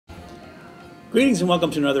Greetings and welcome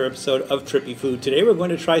to another episode of Trippy Food. Today we're going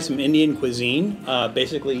to try some Indian cuisine,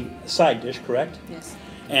 basically a side dish, correct? Yes.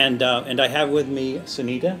 And I have with me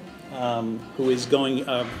Sunita, who's going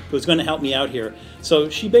to help me out here. So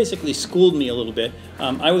she basically schooled me a little bit.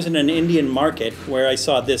 I was in an Indian market where I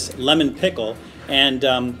saw this lemon pickle, and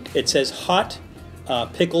it says hot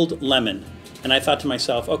pickled lemon. And I thought to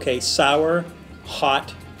myself, okay, sour,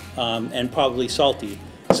 hot, and probably salty.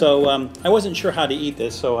 So I wasn't sure how to eat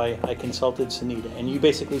this, so I consulted Sunita, and you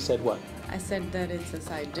basically said what? I said that it's a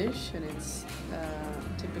side dish and it's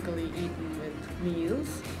typically eaten with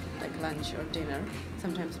meals, like lunch or dinner,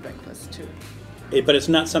 sometimes breakfast too. But it's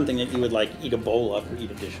not something that you would like eat a bowl of or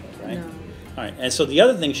eat a dish of, right? No. All right, and so the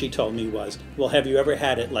other thing she told me was, well, have you ever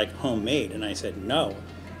had it like homemade? And I said, no.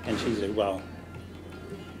 And she said, well,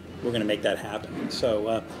 we're going to make that happen.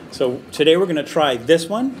 So today we're going to try this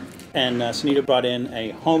one. And Sunita brought in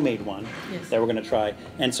a homemade one that we're going to try.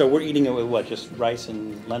 And so we're eating it with what, just rice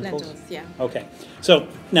and lentils? Lentils, yeah. Okay. So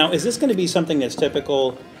now, is this going to be something that's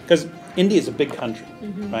typical? Because India is a big country,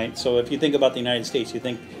 right? So if you think about the United States, you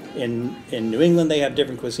think in New England they have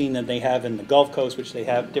different cuisine than they have in the Gulf Coast, which they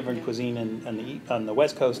have different cuisine on the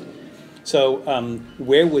West Coast. So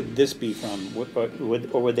where would this be from?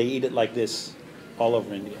 Or would they eat it like this all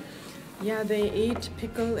over India? Yeah, they eat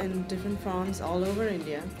pickle in different forms all over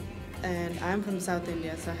India. And I'm from South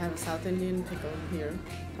India, so I have a South Indian pickle here,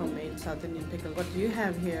 homemade South Indian pickle. What you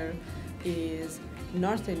have here is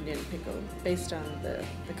North Indian pickle, based on the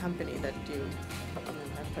company that you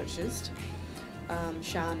have purchased.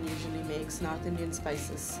 Shan usually makes North Indian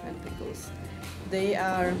spices and pickles. They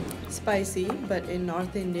are spicy, but in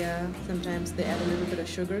North India, sometimes they add a little bit of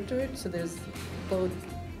sugar to it, so there's both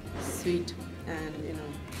sweet and,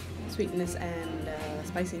 sweetness and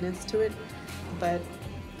spiciness to it. But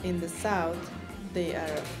in the South, they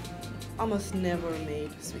are almost never made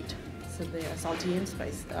sweet, so they are salty and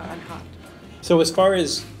spicy and hot. So as far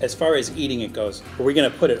as eating it goes, are we going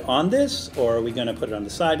to put it on this, or are we going to put it on the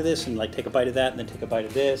side of this and like take a bite of that and then take a bite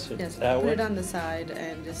of this? Yes, put it on the side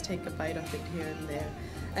and just take a bite of it here and there.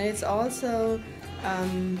 And it's also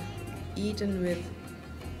eaten with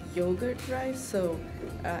yogurt rice. So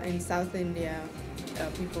in South India,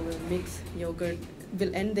 people will mix yogurt.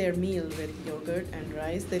 Will end their meal with yogurt and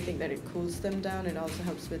rice. They think that it cools them down. It also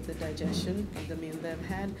helps with the digestion of the meal they've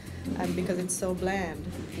had. And because it's so bland,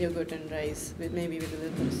 yogurt and rice, maybe with a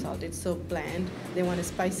little bit of salt, it's so bland, they want to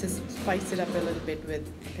spice it up a little bit with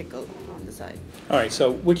pickle on the side. All right,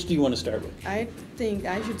 so which do you want to start with? I think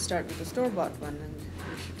I should start with the store-bought one, and you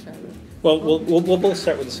should try it. Well, we'll both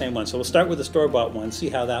start with the same one. So we'll start with the store-bought one, see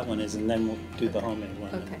how that one is, and then we'll do the homemade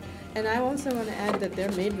one. Okay. And I also want to add that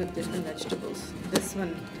they're made with different vegetables. This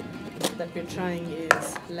one that we're trying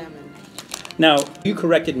is lemon. Now, you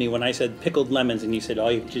corrected me when I said pickled lemons, and you said, oh,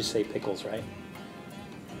 you just say pickles, right?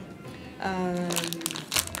 I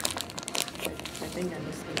think I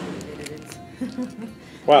miscommunicated it.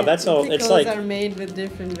 Wow, that's all. It's like pickles are made with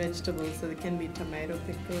different vegetables, so it can be tomato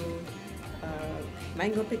pickle,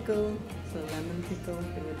 mango pickle, so lemon pickle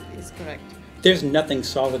is correct. There's nothing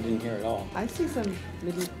solid in here at all. I see some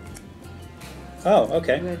little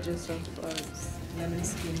wedges of lemon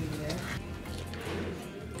skin in there.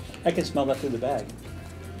 I can smell that through the bag.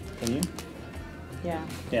 Can you? Yeah.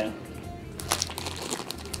 Yeah.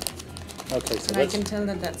 Okay, so and I can tell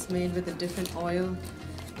that that's made with a different oil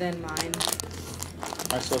than mine.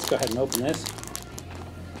 All right, so let's go ahead and open this.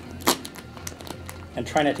 And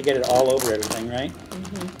try not to get it all over everything, right?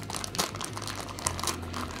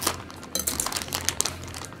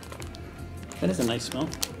 That is a nice smell.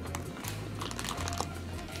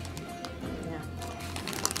 Yeah.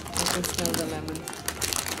 I can smell the lemon.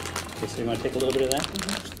 Okay, so you want to take a little bit of that?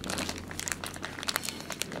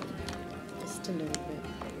 Just a little bit.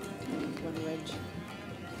 One wedge.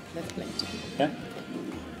 That's plenty. Okay.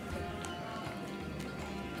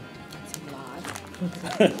 That's a lot.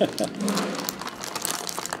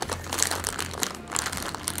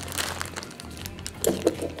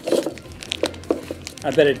 I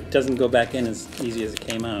bet it doesn't go back in as easy as it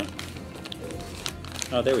came out.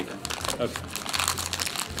 Oh, there we go. Okay.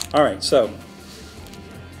 All right, so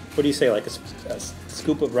what do you say, like a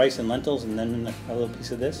scoop of rice and lentils and then a little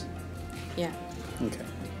piece of this? Yeah. Okay.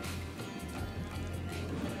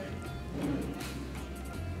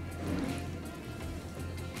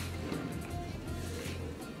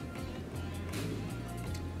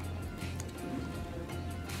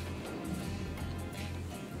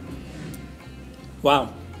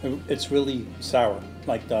 Wow, it's really sour,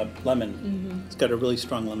 like the lemon. It's got a really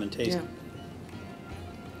strong lemon taste. Yeah.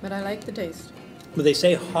 But I like the taste. But they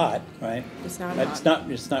say hot, right? It's not It's hot.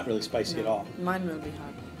 It's not really spicy at all. Mine will be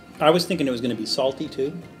hot. I was thinking it was going to be salty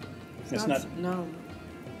too. It's not. No.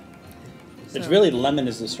 It's So- really lemon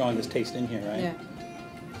is the strongest taste in here, right? Yeah.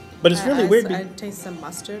 But it's really weird. I taste some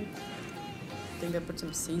mustard. I think they put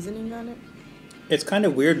some seasoning on it. It's kind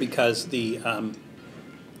of weird because the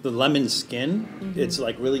lemon skin, it's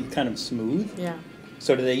like really kind of smooth. Yeah.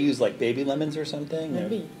 So do they use like baby lemons or something? or-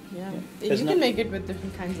 Maybe. Yeah. There's You no- can make it with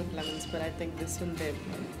different kinds of lemons, but I think this one they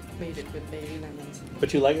made it with baby lemons.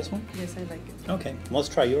 But you like this one? Yes, I like it. Okay, well, let's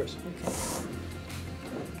try yours. Okay.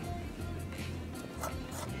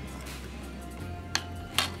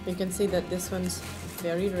 You can see that this one's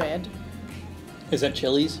very red. Is that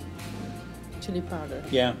chilies? Chili powder.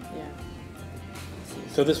 Yeah. Yeah.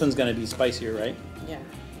 So this one's going to be spicier, right? Yeah,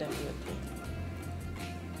 definitely.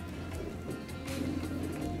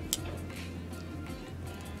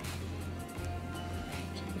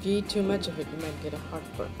 If you eat too much of it, you might get a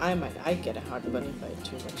heartburn. I get a heartburn if I eat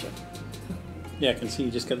too much of it. Yeah, I can see you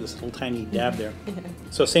just got this little tiny dab there. Yeah.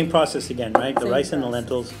 So same process again, right? The Same rice and the process.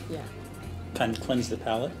 lentils Yeah. kind of cleanse the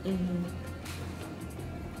palate. Mm-hmm.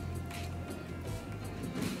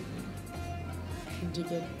 Did you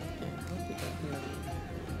get? Yeah, I hope you got here.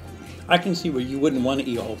 I can see where you wouldn't want to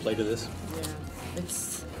eat a whole plate of this. Yeah,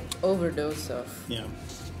 it's overdose of Yeah.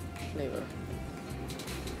 flavor.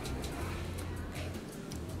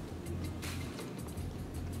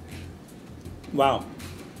 Wow.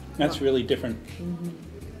 That's Wow. really different.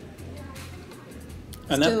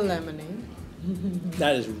 And Still lemony.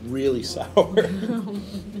 that is really sour.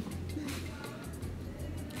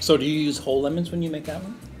 So do you use whole lemons when you make that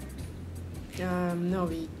one? No,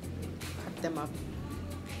 we cut them up.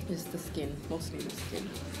 Just the skin, mostly the skin.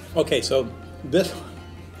 Okay, so this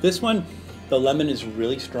one, the lemon is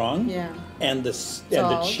really strong. Yeah. And the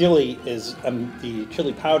Salt. chili is the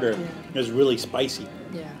chili powder Yeah. is really spicy.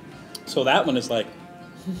 Yeah. So that one is like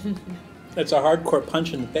it's a hardcore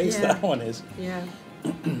punch in the face. Yeah. That one is. Yeah.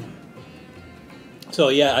 So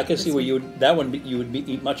yeah, I can see This where one- you would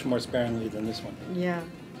eat much more sparingly than this one. Yeah.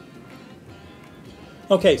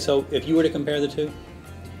 Okay, so if you were to compare the two,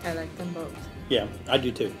 I like them both. yeah, I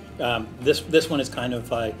do too. This one is kind of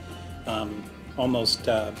like almost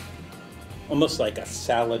like a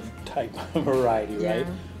salad type of variety, right?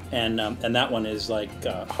 Yeah. And that one is like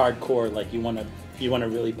hardcore. Like you want to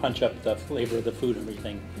really punch up the flavor of the food and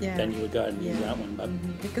everything. Yeah. Then you would go ahead and use Yeah. that one.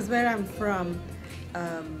 But Because where I'm from,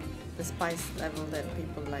 the spice level that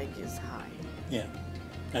people like is high. yeah,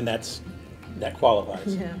 and that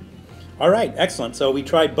qualifies. Yeah. All right, excellent. So we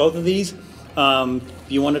tried both of these. If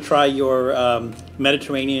you want to try your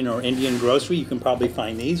Mediterranean or Indian grocery, you can probably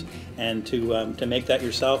find these. And to make that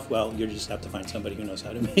yourself, well, you just have to find somebody who knows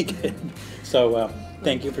how to make it. So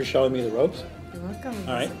thank you for showing me the ropes, You're welcome. It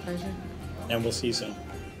All was right. a pleasure. and we'll see you soon.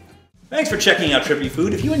 Thanks for checking out Trippy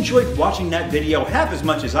Food. If you enjoyed watching that video half as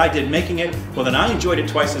much as I did making it, well then I enjoyed it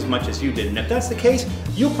twice as much as you did. And if that's the case,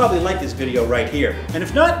 you'll probably like this video right here. And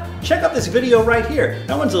if not, check out this video right here.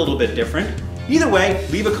 That one's a little bit different. Either way,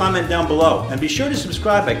 leave a comment down below. And be sure to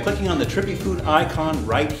subscribe by clicking on the Trippy Food icon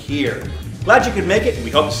right here. Glad you could make it, and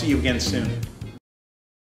we hope to see you again soon.